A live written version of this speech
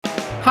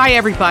Hi,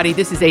 everybody.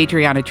 This is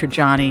Adriana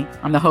Trajani.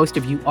 I'm the host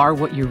of You Are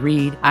What You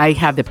Read. I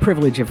have the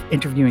privilege of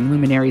interviewing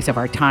luminaries of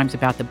our times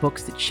about the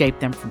books that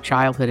shaped them from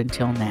childhood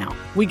until now.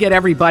 We get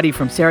everybody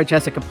from Sarah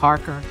Jessica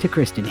Parker to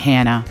Kristen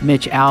Hanna,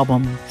 Mitch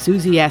Albom,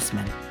 Susie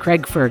Essman,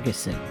 Craig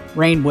Ferguson,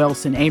 Rainn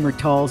Wilson, Amor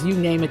Tolls, you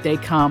name it, they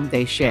come,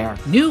 they share.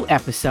 New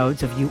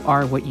episodes of You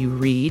Are What You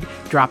Read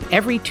drop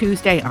every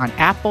Tuesday on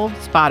Apple,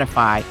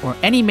 Spotify, or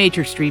any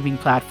major streaming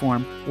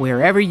platform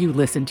wherever you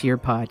listen to your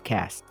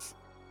podcasts.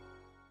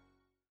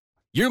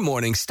 Your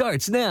morning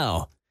starts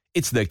now.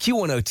 It's the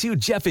Q102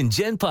 Jeff and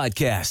Jenn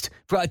podcast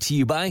brought to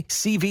you by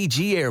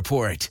CVG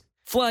Airport.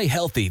 Fly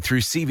healthy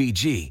through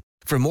CVG.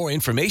 For more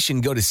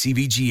information, go to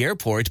CVG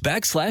Airport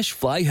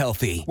 /fly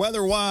healthy.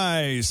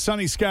 Weather-wise,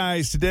 sunny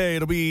skies today.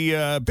 It'll be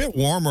a bit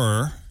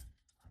warmer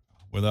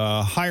with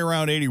a high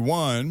around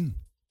 81.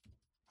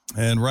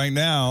 And right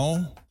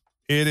now,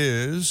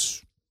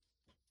 it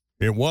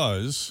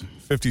was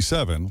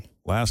 57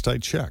 last I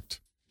checked.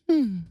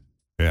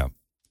 Yeah.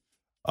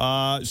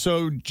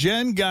 So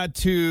Jenn got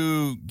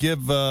to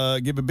give a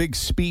big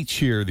speech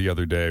here the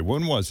other day.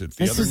 When was it?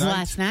 This was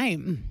last night.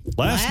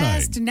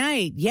 Last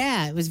night.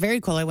 Yeah, it was very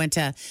cool. I went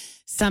to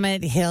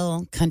Summit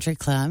Hill Country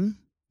Club,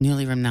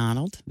 newly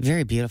remodeled,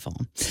 very beautiful,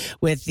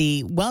 with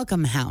the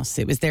Welcome House.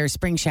 It was their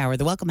spring shower.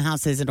 The Welcome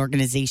House is an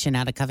organization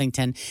out of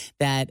Covington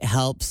that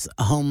helps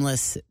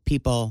homeless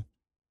people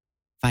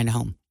find a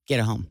home, get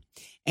a home.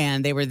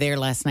 And they were there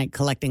last night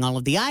collecting all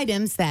of the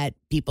items that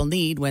people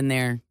need when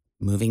they're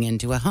moving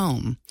into a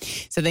home.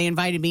 So they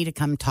invited me to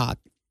come talk,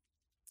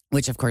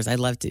 which of course I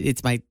love doing it.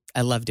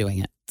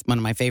 It's one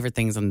of my favorite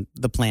things on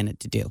the planet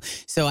to do.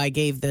 So I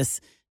gave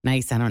this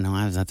nice, I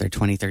was up there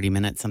 20, 30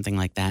 minutes, something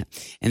like that.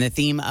 And the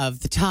theme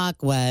of the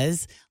talk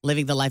was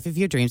living the life of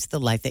your dreams, the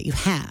life that you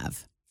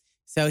have.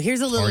 So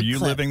here's a little Are you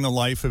clip. living the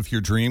life of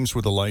your dreams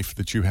with the life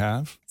that you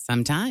have?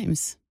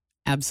 Sometimes.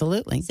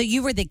 Absolutely. So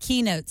you were the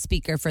keynote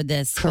speaker for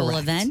this whole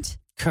event?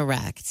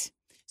 Correct.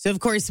 So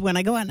of course, when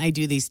I go out and I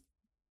do these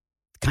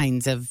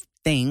kinds of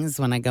things,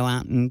 when I go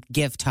out and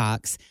give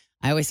talks,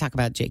 I always talk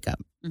about Jacob,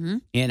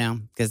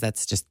 because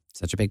that's just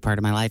such a big part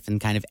of my life. And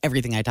kind of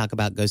everything I talk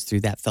about goes through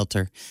that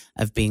filter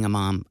of being a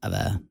mom of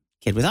a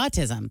kid with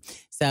autism.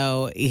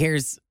 So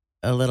here's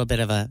a little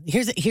bit of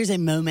here's a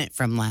moment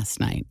from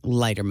last night,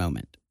 lighter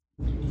moment.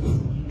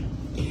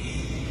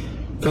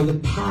 For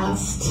the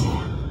past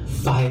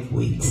 5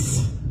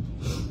 weeks,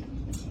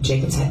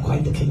 Jacob's had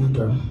quite the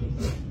conundrum.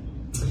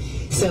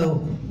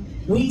 So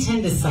we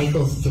tend to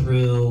cycle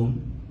through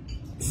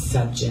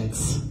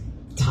subjects,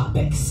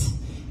 topics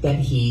that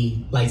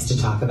he likes to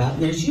talk about.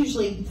 And there's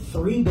usually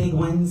 3 big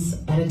ones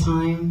at a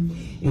time.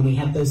 And we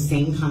have those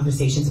same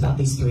conversations about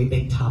these 3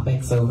 big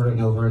topics over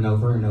and over and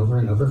over and over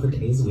and over for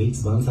days,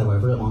 weeks, months,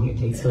 however long it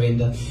takes for him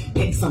to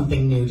pick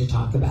something new to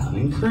talk about.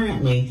 And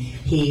currently,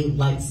 he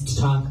likes to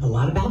talk a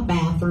lot about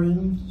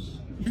bathrooms,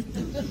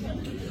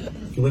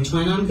 which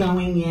one I'm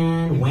going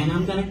in, when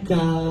I'm going to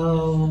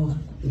go.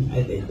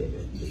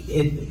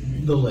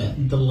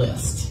 The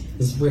list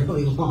is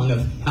really long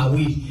of how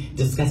we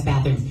discuss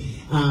bathrooms.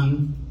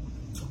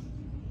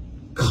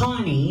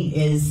 Connie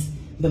is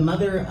the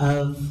mother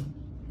of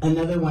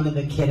another one of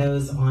the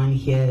kiddos on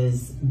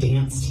his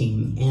dance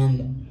team,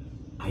 and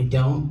I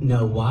don't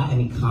know why. I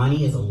mean,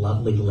 Connie is a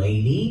lovely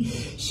lady.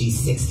 She's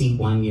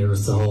 61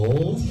 years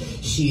old.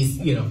 She's,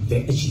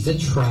 she's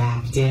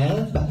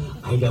attractive.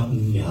 I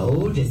don't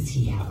know. Does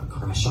he have a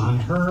crush on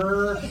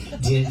her?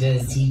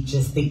 Does he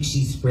just think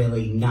she's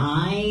really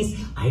nice?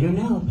 I don't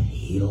know, but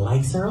he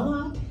likes her a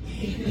lot.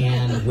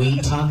 And we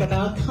talk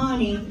about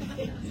Connie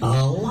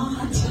a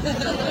lot.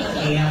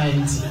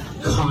 And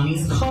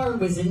Connie's car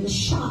was in the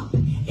shop,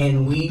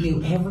 and we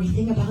knew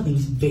everything about it. He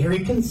was very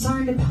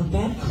concerned about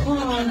that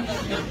car.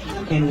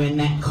 And when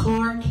that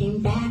car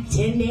came back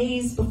 10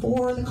 days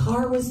before the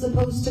car was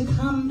supposed to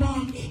come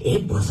back,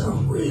 it was a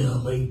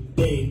really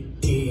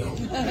big deal.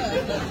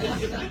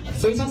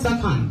 So he talks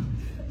about Connie.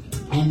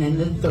 And then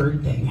the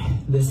third thing,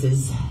 this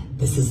is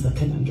the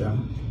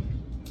conundrum.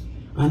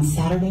 On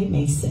Saturday,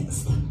 May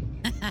 6th,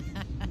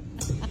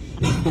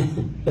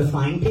 the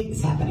Flying Pig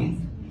is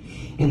happening.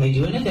 And they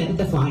do an event at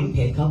the Flying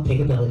Pig called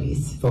Pig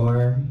Abilities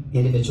for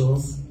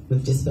individuals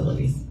with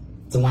disabilities.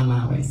 It's a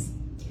 1-mile race.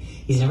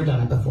 He's never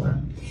done it before.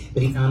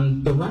 But he's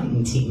on the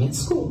running team at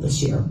school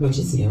this year, which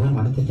is new. And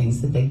one of the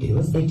things that they do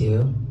is they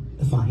do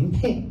the Flying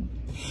Pig.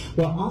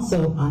 Well,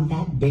 also on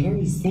that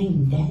very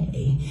same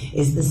day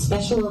is the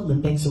Special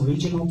Olympics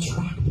regional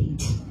track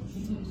meet.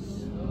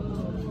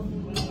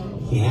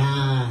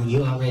 Yeah,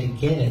 you already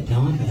get it,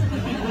 don't you?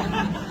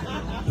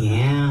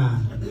 Yeah.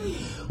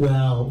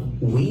 Well,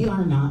 we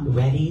are not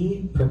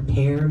ready,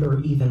 prepared,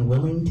 or even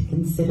willing to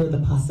consider the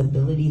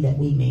possibility that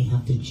we may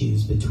have to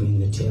choose between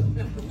the two.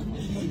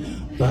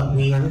 But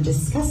we are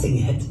discussing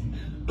it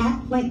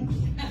at length.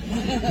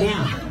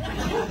 Now,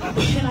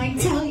 can I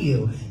tell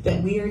you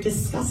that we are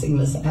discussing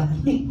this at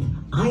length?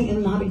 I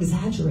am not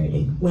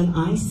exaggerating when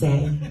I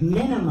say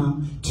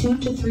minimum 2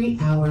 to 3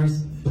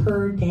 hours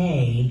per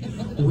day,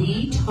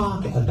 we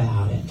talk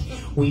about it.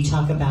 We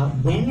talk about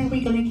when are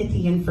we going to get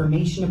the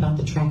information about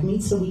the track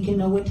meet so we can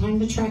know what time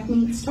the track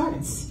meet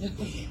starts.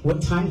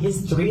 What time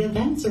his 3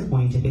 events are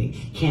going to be.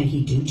 Can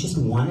he do just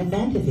one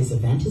event if his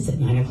event is at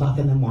 9 o'clock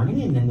in the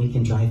morning and then we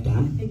can drive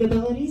down to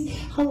Abilities?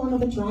 How long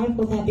of a drive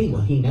will that be?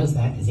 Well, he knows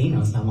that because he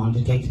knows how long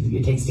it takes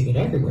to get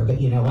everywhere.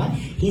 But you know what?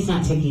 He's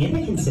not taking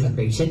into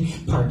consideration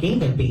parking.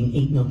 There being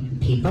 8 million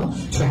people,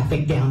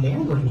 traffic down there.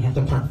 We're going to have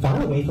to park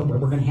far away from where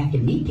we're going to have to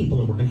meet people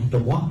and we're going to have to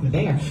walk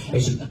there.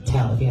 As you can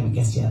tell, if you haven't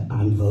guessed yet,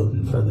 I'm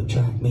voting for the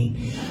track meet.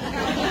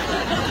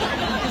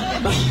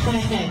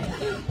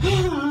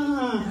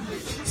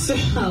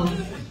 So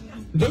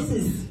this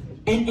is,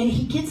 and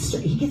he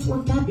gets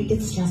worked up, he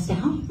gets stressed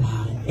out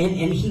about it,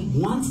 and he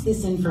wants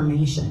this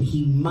information.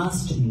 He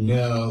must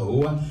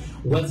know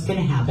what's going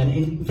to happen.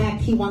 And in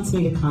fact, he wants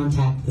me to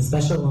contact the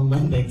Special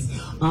Olympics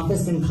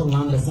office in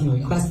Columbus and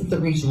request that the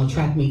regional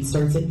track meet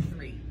starts at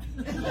 3.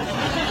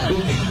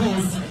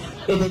 Because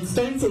if it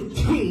starts at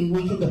 3,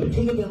 we can go to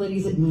Pig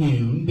Abilities at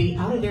noon, be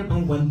out of there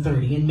by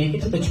 1:30, and make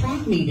it to the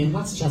track meet in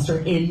Westchester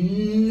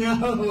in no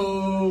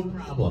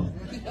problem.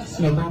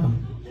 No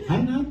problem.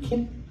 I'm not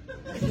kidding.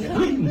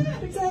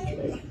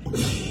 Exactly.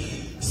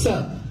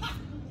 So,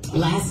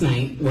 last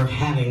night we're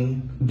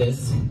having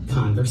this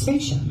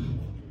conversation,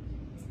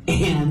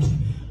 and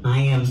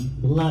I am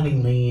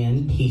lovingly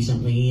and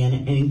patiently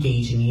and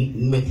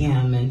engaging with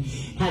him and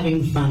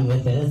having fun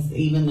with this,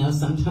 even though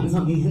sometimes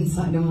on the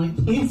inside I'm like,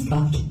 please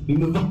God, can we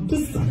move on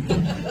to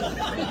something?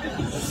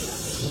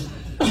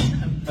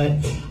 But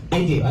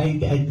I do.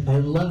 I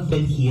love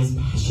that he is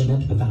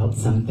passionate about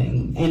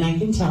something, and I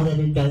can tell that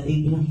it does.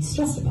 He's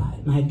stressed about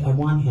it, and I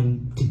want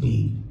him to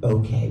be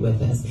okay with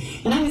this.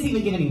 And I was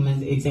even giving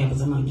him examples.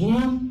 I'm like,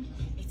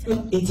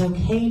 it's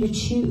okay to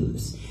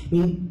choose. I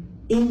mean,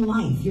 in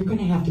life, you're going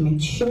to have to make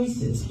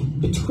choices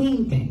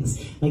between things.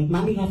 Like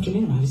Monday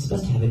afternoon, I was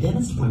supposed to have a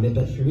dentist appointment,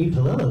 but Sheree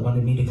Palillo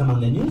wanted me to come on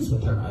the news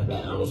with her. I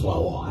was,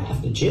 well, I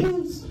have to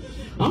choose.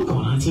 I'm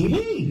going on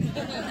TV.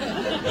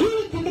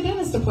 You pick a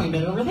dentist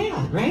appointment over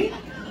that, right?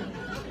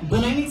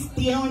 But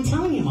I'm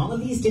telling him all of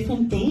these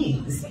different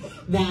things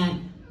that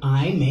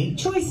I make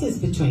choices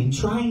between,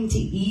 trying to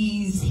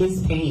ease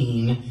his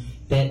pain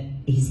that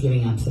he's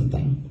giving up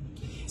something.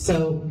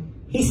 So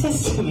he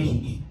says to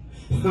me,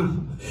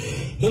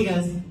 he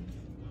goes,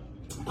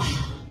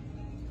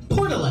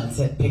 portalets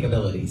at Pig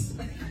Abilities.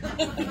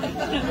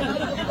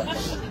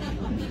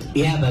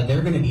 Yeah, but there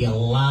are going to be a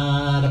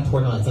lot of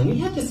portalets. And we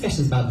have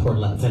discussions about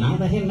portalets, and I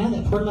let him know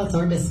that portalets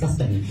are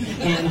disgusting.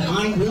 And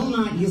I will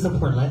not use a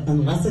portalet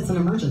unless it's an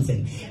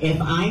emergency.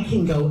 If I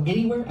can go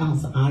anywhere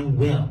else, I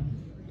will.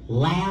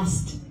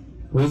 Last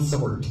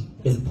resort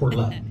is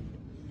portalet.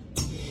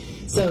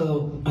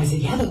 So I said,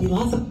 yeah, there'll be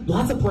lots of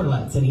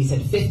portalets. And he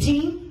said,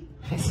 15?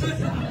 I said,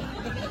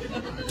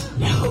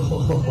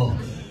 no,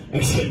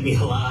 there's going to be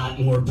a lot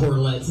more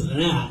portalets than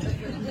that.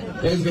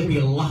 There's going to be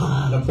a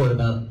lot of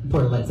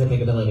portalets at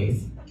Pig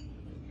Abilities.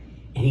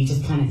 And he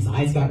just his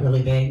eyes got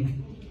really big.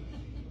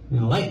 And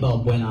a light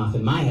bulb went off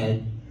in my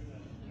head.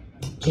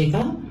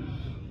 Jacob,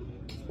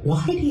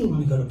 why do you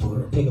want to go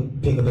to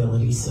Pig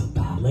Abilities so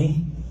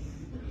badly?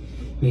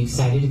 Are you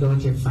excited to go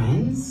with your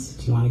friends?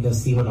 Do you want to go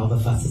see what all the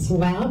fuss is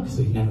about? Because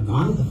we've never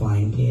gone to the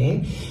Flying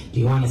Pig. Do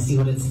you want to see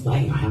what it's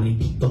like? How many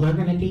people are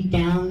going to be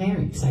down there? Are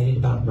you excited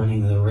about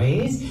running the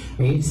race?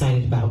 Are you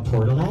excited about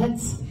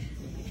portalets?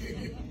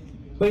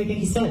 What do you think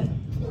he said?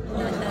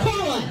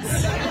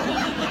 Portalets!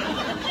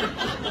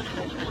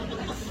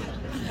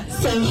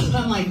 So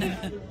I'm like,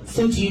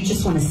 so do you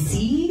just want to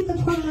see the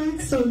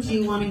portalets, or do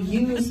you want to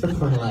use the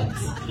portalets?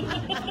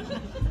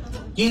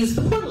 Use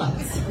the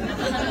portalets.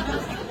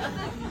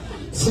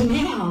 So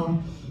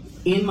now,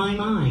 in my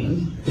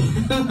mind,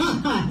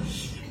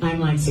 I'm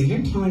like, so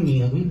you're telling me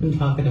that we've been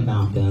talking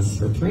about this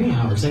for 3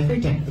 hours every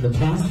day for the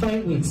past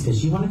 5 weeks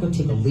because you want to go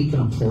take a leak in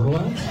a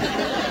portalet?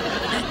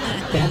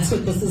 That's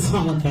what this is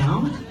all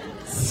about?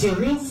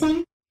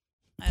 Seriously?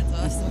 That's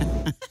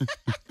awesome.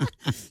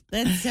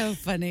 That's so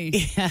funny.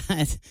 Yeah,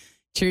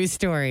 true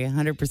story,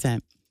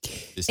 100%.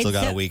 You still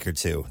got a week or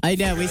two. I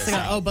know. We still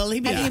got,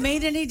 believe me. Have you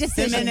made any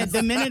decisions?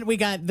 The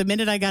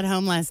minute I got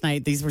home last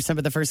night, these were some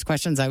of the first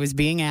questions I was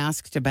being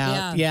asked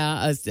about.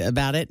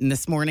 About it. And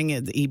this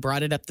morning, he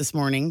brought it up this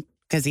morning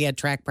because he had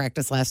track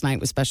practice last night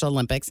with Special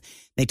Olympics.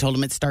 They told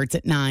him it starts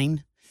at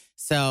 9.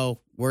 So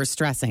we're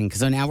stressing.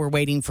 So now we're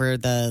waiting for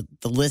the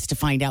list to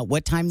find out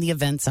what time the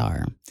events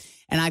are.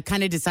 And I've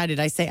kind of decided,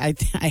 I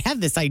have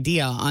this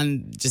idea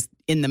on just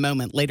in the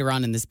moment later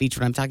on in the speech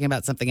when I'm talking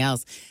about something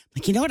else.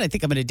 Like, you know what I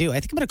think I'm going to do? I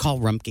think I'm going to call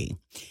Rumpke.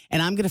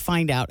 And I'm going to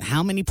find out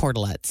how many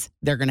portalets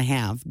they're going to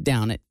have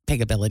down at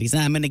Pig Abilities.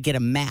 And I'm going to get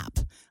a map.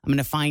 I'm going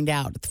to find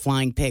out at the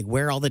Flying Pig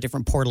where all the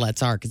different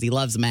portalets are because he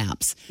loves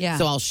maps. Yeah.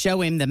 So I'll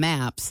show him the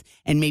maps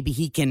and maybe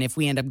he can, if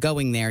we end up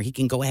going there, he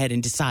can go ahead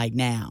and decide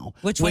now.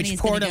 Which one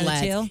he's going to go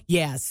to? Yeah,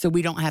 Yes, so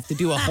we don't have to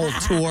do a whole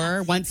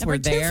tour once Number we're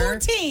there.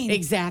 214.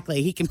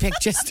 Exactly. He can pick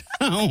just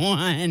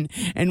one,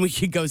 and we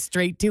could go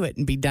straight to it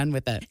and be done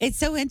with it. It's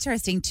so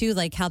interesting, too,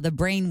 like how the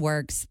brain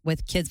works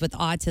with kids with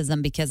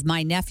autism, because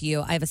my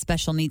nephew, I have a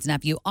special needs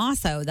nephew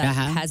also that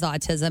has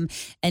autism,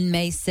 and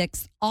May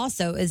 6th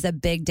also is a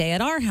big day at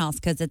our house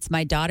because it's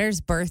my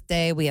daughter's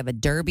birthday. We have a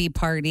derby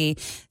party.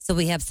 So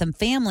we have some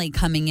family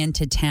coming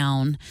into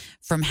town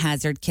from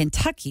Hazard,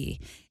 Kentucky.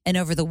 And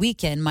over the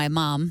weekend, my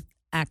mom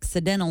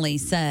accidentally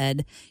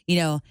said,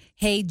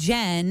 hey,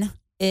 Jen,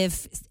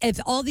 if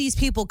all these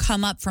people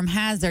come up from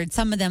Hazard,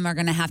 some of them are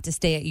going to have to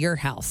stay at your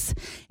house.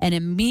 And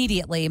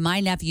immediately my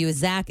nephew,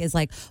 Zach, is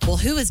like, well,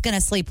 who is going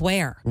to sleep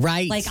where?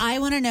 Right. Like, I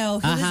want to know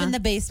who is in the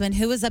basement,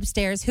 who is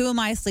upstairs, who am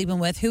I sleeping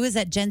with, who is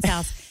at Jen's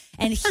house.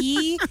 And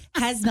he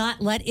has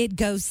not let it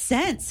go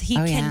since. He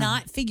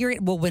cannot figure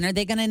it. Well, when are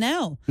they going to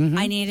know?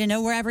 I need to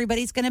know where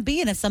everybody's going to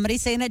be. And if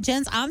somebody's staying at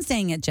Jen's, I'm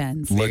staying at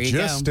Jen's.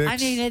 Logistics. I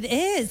mean, it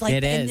is. Like,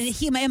 it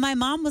is. And my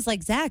mom was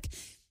like, Zach,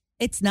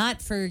 it's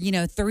not for,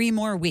 3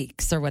 more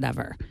weeks or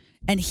whatever.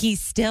 And he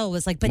still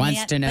was like,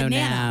 wants to know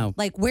now.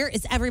 Like, where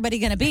is everybody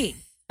going to be?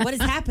 What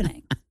is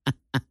happening?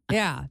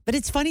 Yeah. But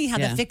it's funny how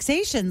the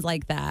fixation's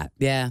like that.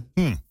 Yeah.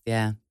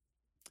 Yeah.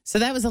 So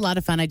that was a lot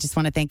of fun. I just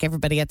want to thank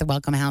everybody at the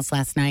Welcome House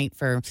last night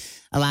for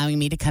allowing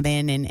me to come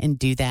in and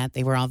do that.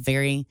 They were all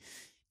very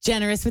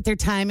generous with their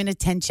time and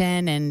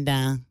attention, and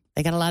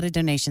they got a lot of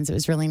donations. It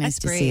was really nice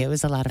to see. It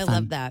was a lot of fun. I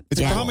love that.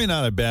 It's probably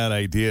not a bad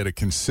idea to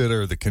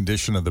consider the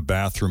condition of the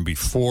bathroom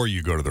before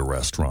you go to the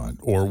restaurant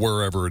or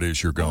wherever it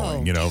is you're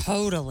going.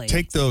 Totally.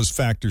 Take those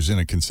factors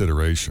into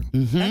consideration.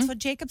 Mm-hmm. That's what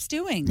Jacob's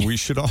doing. We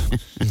should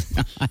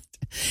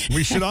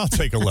all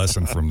take a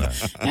lesson from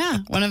that. Yeah.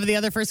 One of the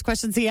other first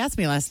questions he asked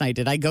me last night,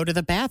 did I go to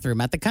the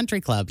bathroom at the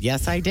country club?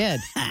 Yes, I did.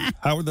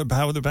 How were the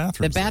bathrooms?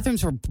 The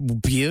bathrooms were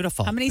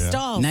beautiful. How many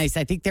stalls? Nice.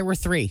 I think there were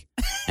 3.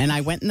 And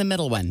I went in the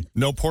middle one.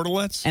 No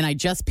portalettes? And I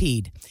just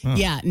peed.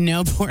 Yeah,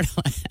 no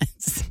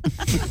portalettes.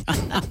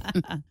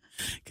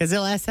 Because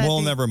he'll ask that.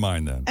 Well, never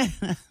mind then.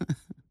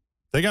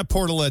 They got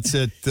portalettes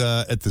at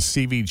the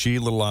CVG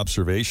little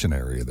observation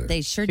area there.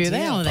 They sure do.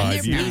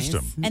 I've used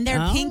them. And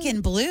they're pink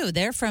and blue.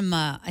 They're from,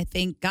 I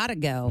think, Gotta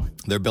Go.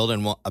 They're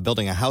building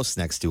a house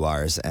next to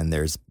ours, and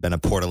there's been a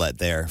portalette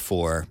there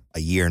for a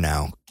year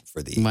now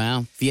for the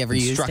have you ever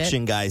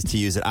construction guys to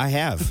use it. I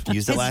have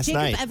used it last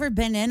night. Has Jacob ever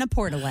been in a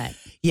portalette?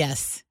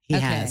 Yes, he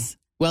has.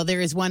 Well,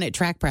 there is one at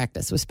track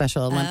practice with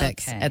Special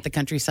Olympics at the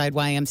Countryside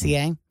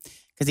YMCA.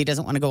 Because he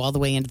doesn't want to go all the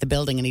way into the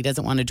building, and he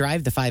doesn't want to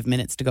drive the 5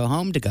 minutes to go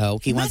home to go.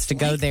 He wants to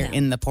go there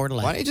in the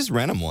portalette. Why don't you just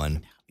rent him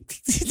one?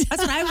 That's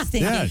what I was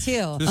thinking,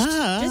 too. Just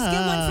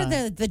get one for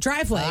the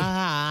driveway.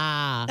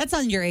 That's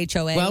on your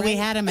HOA, Well, right? we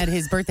had him at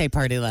his birthday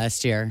party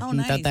last year. Oh, I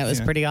nice. thought that was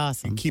pretty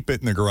awesome. And keep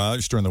it in the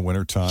garage during the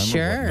wintertime.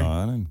 Sure. Or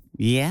whatnot, and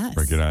yes.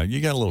 break it out.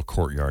 You got a little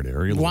courtyard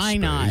area. Why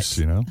space,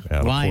 not?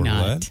 Add Why a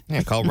not?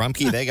 Yeah, call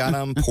Rumpke. They got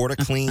them. Porta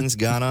Cleans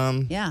got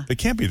them. Yeah. They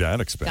can't be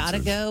that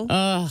expensive. Gotta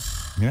go.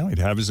 He'd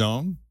have his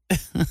own.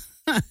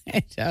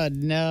 I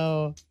don't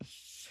know.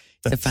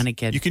 It's a funny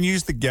kid. You can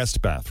use the guest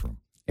bathroom.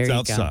 There It's you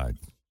outside.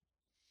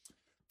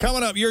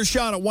 Coming up, your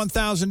shot at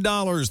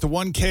 $1,000. The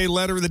 1K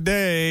letter of the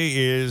day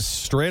is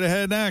straight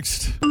ahead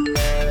next.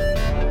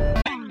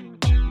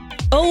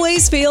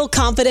 Always feel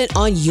confident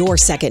on your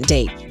second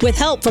date. With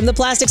help from the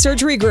Plastic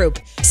Surgery Group.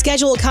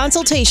 Schedule a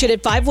consultation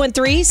at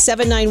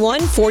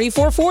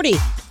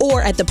 513-791-4440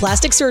 or at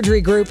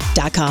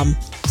theplasticsurgerygroup.com.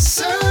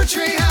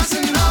 Surgery has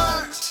an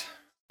art.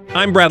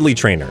 I'm Bradley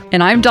Trainer.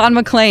 And I'm Don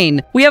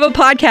McClain. We have a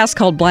podcast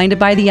called Blinded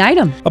by the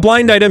Item. A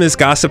blind item is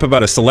gossip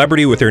about a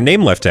celebrity with their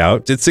name left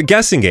out. It's a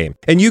guessing game,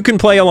 and you can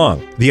play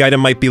along. The item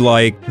might be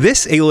like,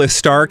 this A-list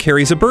star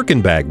carries a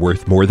Birkin bag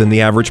worth more than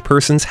the average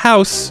person's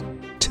house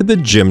to the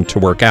gym to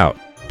work out.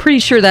 Pretty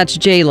sure that's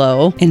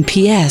J-Lo. And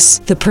P.S.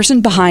 the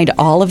person behind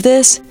all of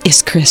this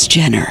is Kris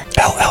Jenner,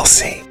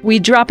 LLC. We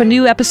drop a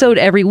new episode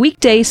every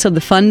weekday so the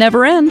fun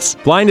never ends.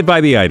 Blinded by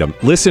the Item.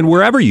 Listen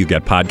wherever you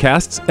get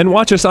podcasts and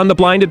watch us on the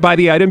Blinded by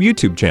the Item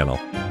YouTube channel.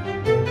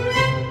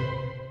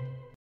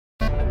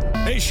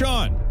 Hey,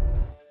 Sean.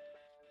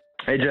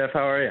 Hey, Jeff.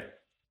 How are you?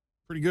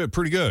 Pretty good.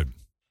 Pretty good.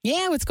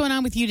 Yeah, what's going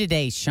on with you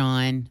today,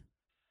 Sean?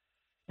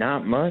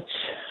 Not much.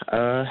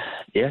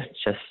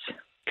 Just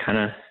kind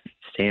of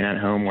staying at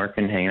home,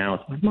 working, hanging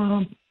out with my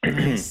mom.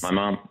 My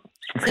mom.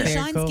 So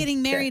Sean's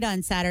getting married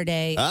on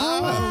Saturday.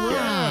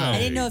 Wow. I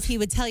didn't know if he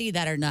would tell you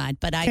that or not,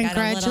 but I got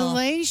a little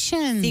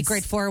Congratulations.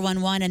 secret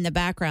 411 in the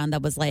background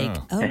that was like,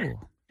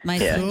 my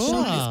son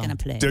Sean is going to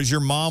play. Does your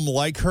mom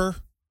like her?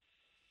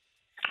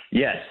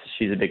 Yes,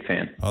 she's a big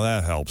fan. Oh,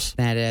 that helps.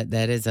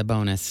 That is a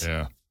bonus.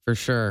 Yeah. For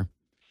sure.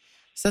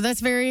 So that's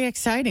very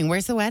exciting.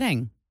 Where's the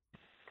wedding?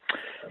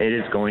 It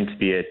is going to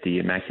be at the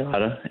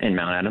Immaculata in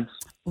Mount Adams.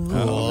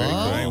 Oh,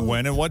 very good.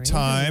 When and what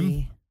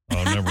time?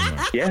 Oh, never mind.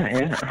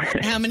 Yeah.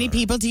 How many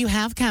people do you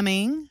have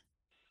coming?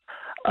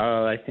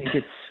 I think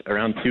it's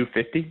around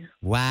 250.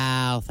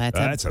 Wow,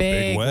 that's a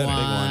big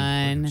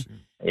wedding. one.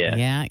 Yeah.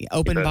 Yeah.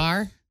 Open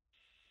bar?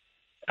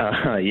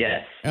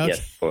 Yes. Okay. Yes,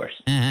 of course.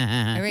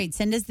 All right,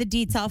 send us the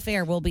deets off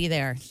air. We'll be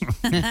there.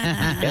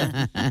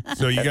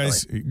 So you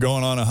guys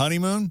going on a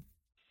honeymoon?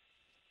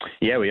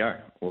 Yeah, we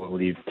are. We'll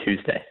leave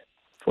Tuesday.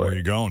 Where are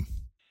you going?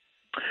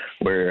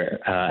 We're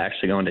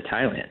actually going to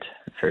Thailand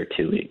for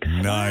 2 weeks.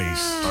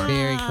 Nice.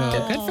 Very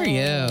cool. Good for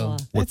you.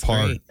 What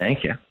part? great.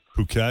 Thank you.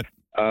 Phuket?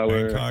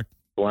 Bangkok?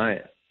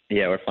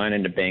 We're flying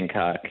into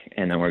Bangkok,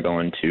 and then we're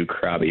going to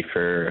Krabi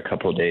for a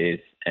couple of days,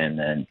 and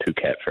then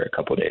Phuket for a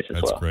couple of days as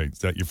well. That's great. Is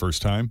that your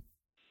first time?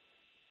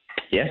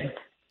 Yeah.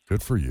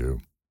 Good for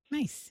you.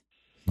 Nice.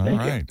 All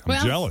Thank you. right.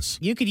 I'm jealous.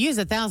 You could use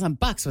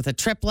 $1,000 with a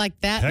trip like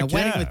that and Heck a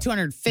wedding yeah. with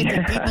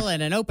 250 people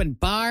and an open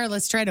bar.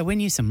 Let's try to win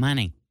you some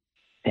money.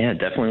 Yeah,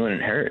 definitely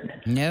wouldn't hurt.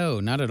 No,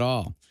 not at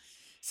all.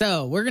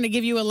 So we're going to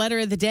give you a letter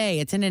of the day.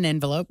 It's in an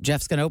envelope.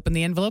 Jeff's going to open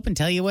the envelope and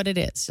tell you what it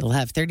is. You'll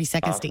have 30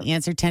 seconds to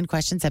answer 10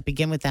 questions that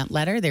begin with that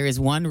letter. There is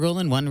one rule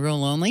and one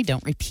rule only.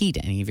 Don't repeat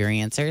any of your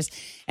answers.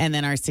 And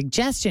then our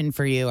suggestion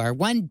for you, our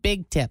one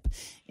big tip,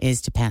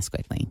 is to pass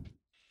quickly.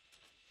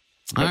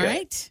 All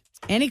right.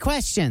 Any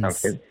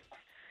questions? Okay.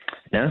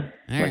 No,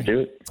 let's do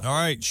it. All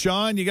right,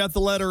 Sean, you got the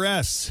letter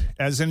S,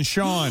 as in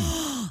Sean.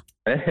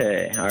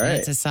 Hey, all right.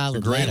 That's a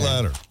solid Great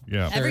letter.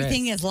 Yeah.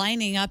 Everything is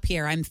lining up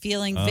here. I'm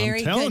feeling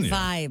very telling good you.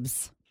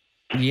 vibes.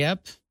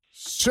 Yep.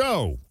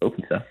 So,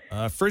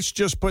 Fritz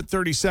just put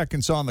 30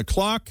 seconds on the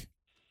clock,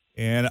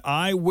 and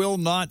I will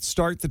not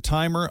start the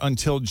timer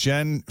until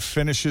Jen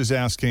finishes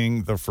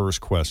asking the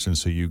first question.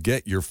 So you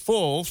get your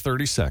full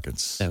 30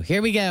 seconds. So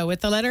here we go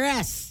with the letter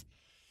S.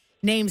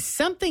 Name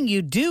something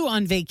you do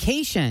on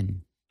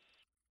vacation.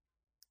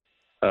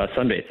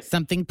 Sunbathe.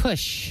 Something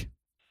push.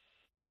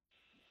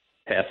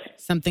 Pass.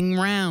 Something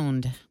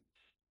round.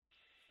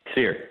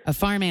 Sphere. A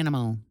farm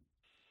animal.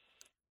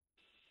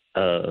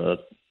 Pass.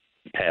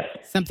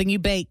 Something you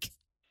bake.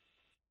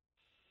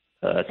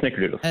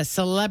 Snickerdoodle. A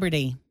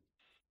celebrity.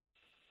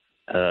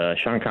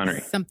 Sean Connery.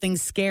 Something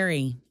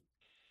scary.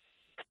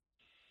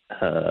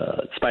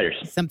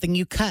 Spiders. Something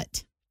you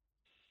cut.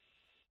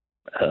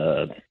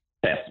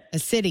 Pass. A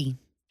city.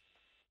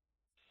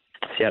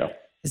 Seattle.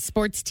 A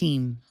sports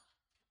team.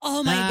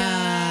 Oh, my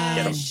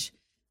gosh.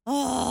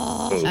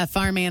 Oh. A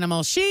farm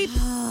animal. Sheep.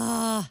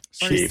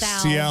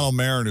 Seattle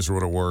Mariners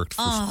would have worked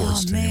for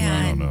sports team.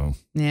 I don't know.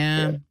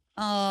 Yeah.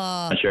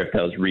 Not sure if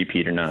that was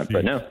repeat or not,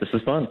 but no, this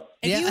is fun.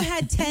 If you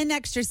had 10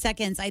 extra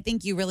seconds, I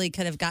think you really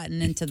could have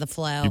gotten into the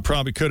flow. You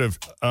probably could have.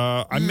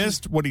 I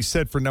missed what he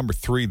said for number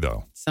 3,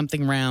 though.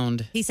 Something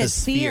round. He said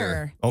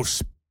sphere. Oh, A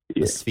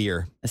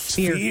sphere. A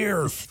sphere.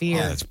 Sphere. Sphere.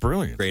 Oh, that's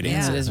brilliant. Great Yeah,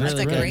 answer. It is that's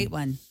really a good. great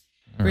one.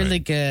 Really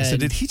good. So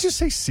did he just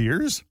say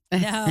Sears? No,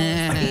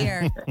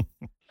 sphere.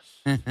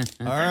 All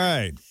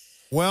right.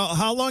 Well,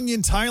 how long you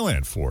in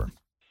Thailand for?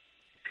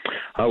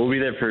 We'll be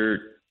there for,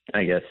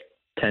 I guess,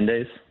 10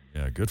 days.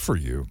 Yeah, good for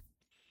you.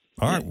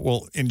 All right.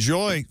 Well,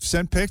 enjoy.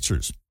 Send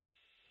pictures.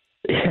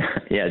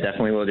 Yeah,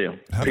 definitely will do.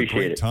 Have Appreciate a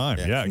great it. time.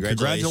 Yeah.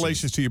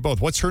 Congratulations to you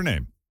both. What's her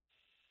name?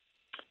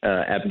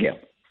 Abigail.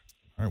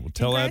 All right. Well,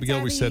 tell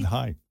Abigail we said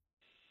hi.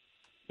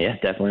 Yeah,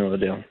 definitely will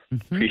do.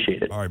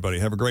 Appreciate it. All right, buddy.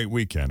 Have a great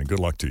weekend and good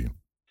luck to you.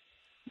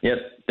 Yep.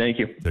 Thank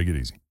you. Take it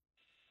easy.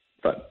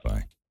 Bye.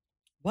 Bye.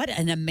 What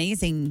an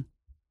amazing,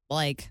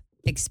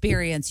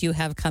 experience you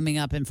have coming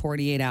up in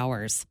 48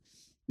 hours.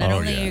 Not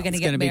only are you going to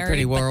get be married,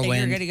 pretty but then you're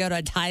whirlwind. going to go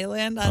to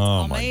Thailand. That's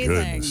Oh, amazing.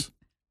 my goodness.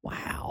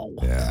 Wow.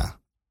 Yeah.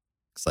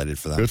 Excited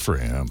for that. Good for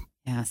him.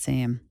 Yeah,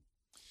 same.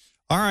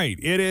 All right.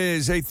 It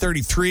is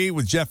 8:33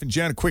 with Jeff and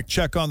Jen. A quick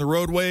check on the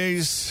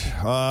roadways.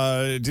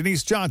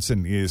 Denise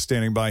Johnson is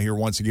standing by here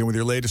once again with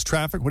your latest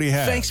traffic. What do you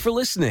have? Thanks for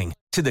listening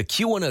to the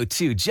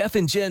Q102 Jeff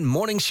and Jen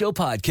Morning Show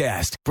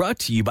podcast, brought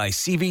to you by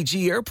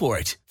CVG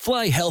Airport.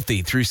 Fly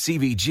healthy through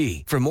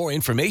CVG. For more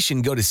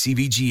information, go to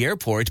CVG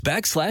Airport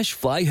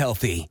 /fly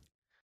healthy.